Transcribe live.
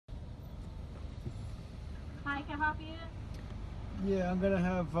Hi, can I help you? Yeah, I'm gonna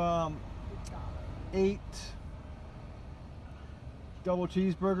have 8 double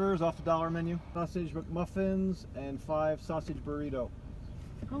cheeseburgers off the dollar menu, sausage McMuffins, and 5 sausage burrito.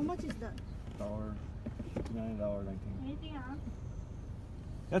 How much is that? $1.59, $1.19. Anything else?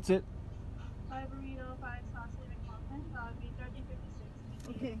 That's it. 5 burrito, 5 sausage McMuffin. That would be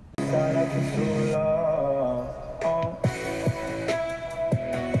 $13.56. Okay.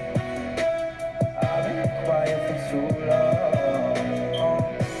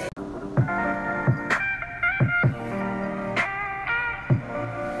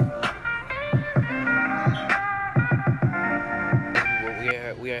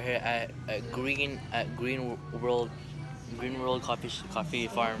 We are here at Green World Coffee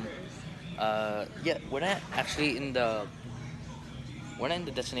Farm. Yeah, we're not actually in the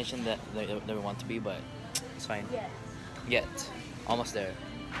destination that we want to be, but it's fine. Yet, almost there.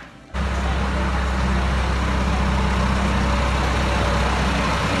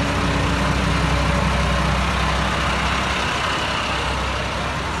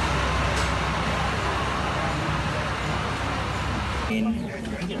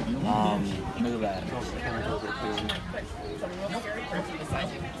 Look at that.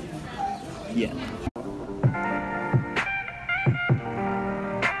 Yeah.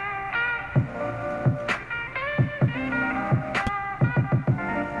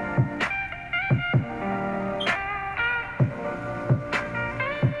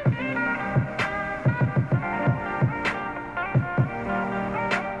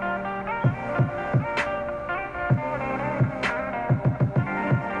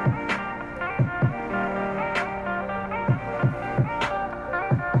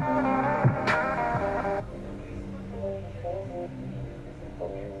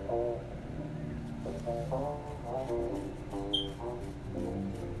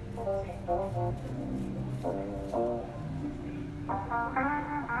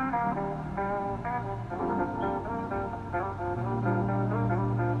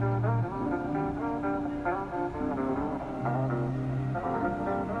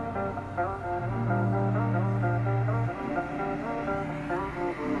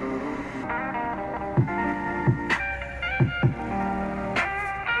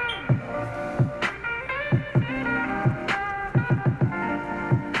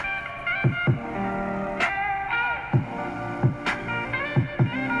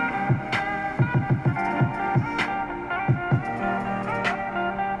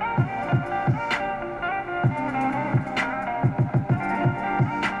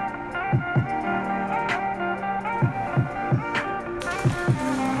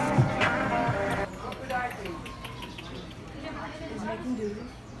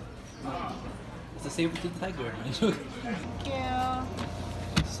 It's a saber-tooth tiger. Thank you.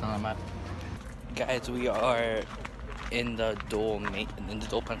 Salamat. Guys, we are in the Dole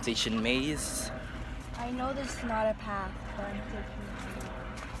plantation maze. I know this is not a path, but I'm taking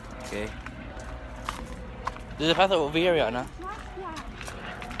Okay. There's a path over here, Rihanna.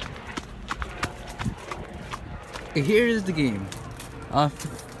 Okay, here is the game.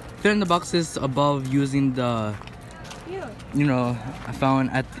 Fill in the boxes above using the, I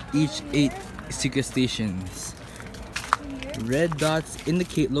found at each 8 secret stations. Red dots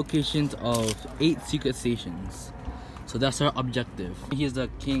indicate locations of 8 secret stations. So that's our objective. He's the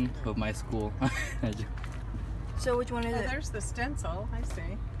king of my school. So which one is it? There's the stencil, I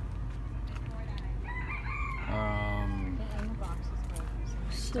see.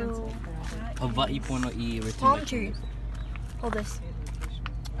 So Hawaii Pono I written palm by tree. Hold this.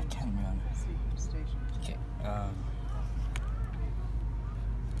 I can't remember. Okay.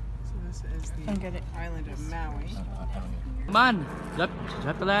 So this is the I'll get it. island of Maui. Come on,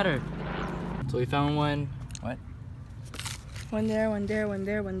 drop the ladder. So we found one. What? One there, one there, one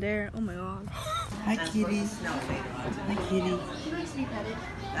there, one there. Oh my god. Hi, kitty. Hi, kitty.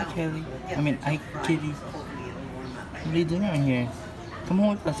 Hi, Kelly. Hi, kitty. What are you doing around here? Come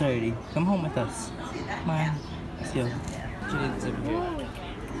home with us already. Come home with us. Come on. Let's go. Kitty's over here.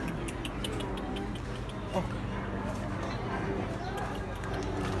 Oh.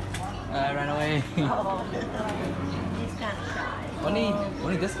 I ran away. He's kind of shy.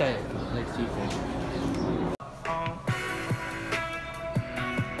 Only this guy likes seafood.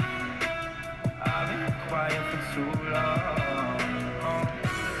 I've been quiet for too long.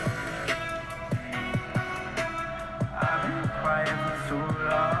 I've been quiet for too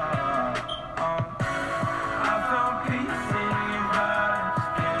long. I found peace in your vibes.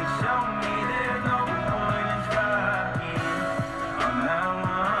 Can you show me there's no point in trying? I'm that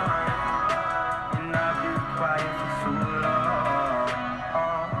one, and I've been quiet for too long.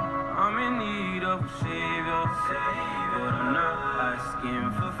 I'm in need of savior. But I'm not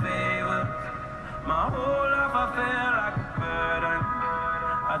asking for favors. My whole life I feel like a burden.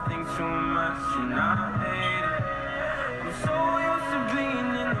 I think too much and I hate it. I'm so used to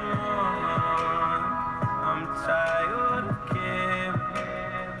being in the wrong. I'm tired of caring.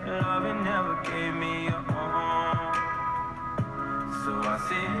 Loving never gave me a home. So I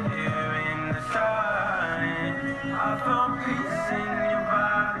sit here in the silence. I found peace in your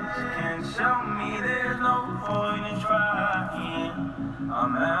vibes. Can't show me there's no point in trying.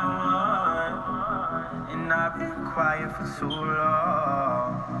 I'm at one, and I've been quiet for too long.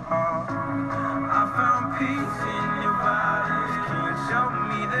 I found peace in your vibes. Can't show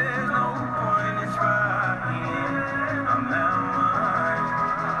me there's no point in trying. I'm at one,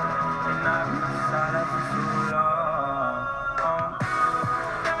 and I've been silent for too long.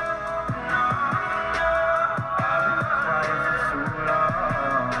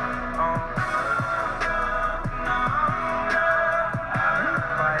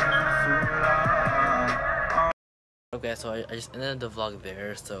 Okay, so I just ended the vlog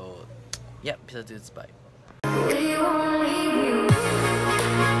there, so yeah, peace out dudes, bye.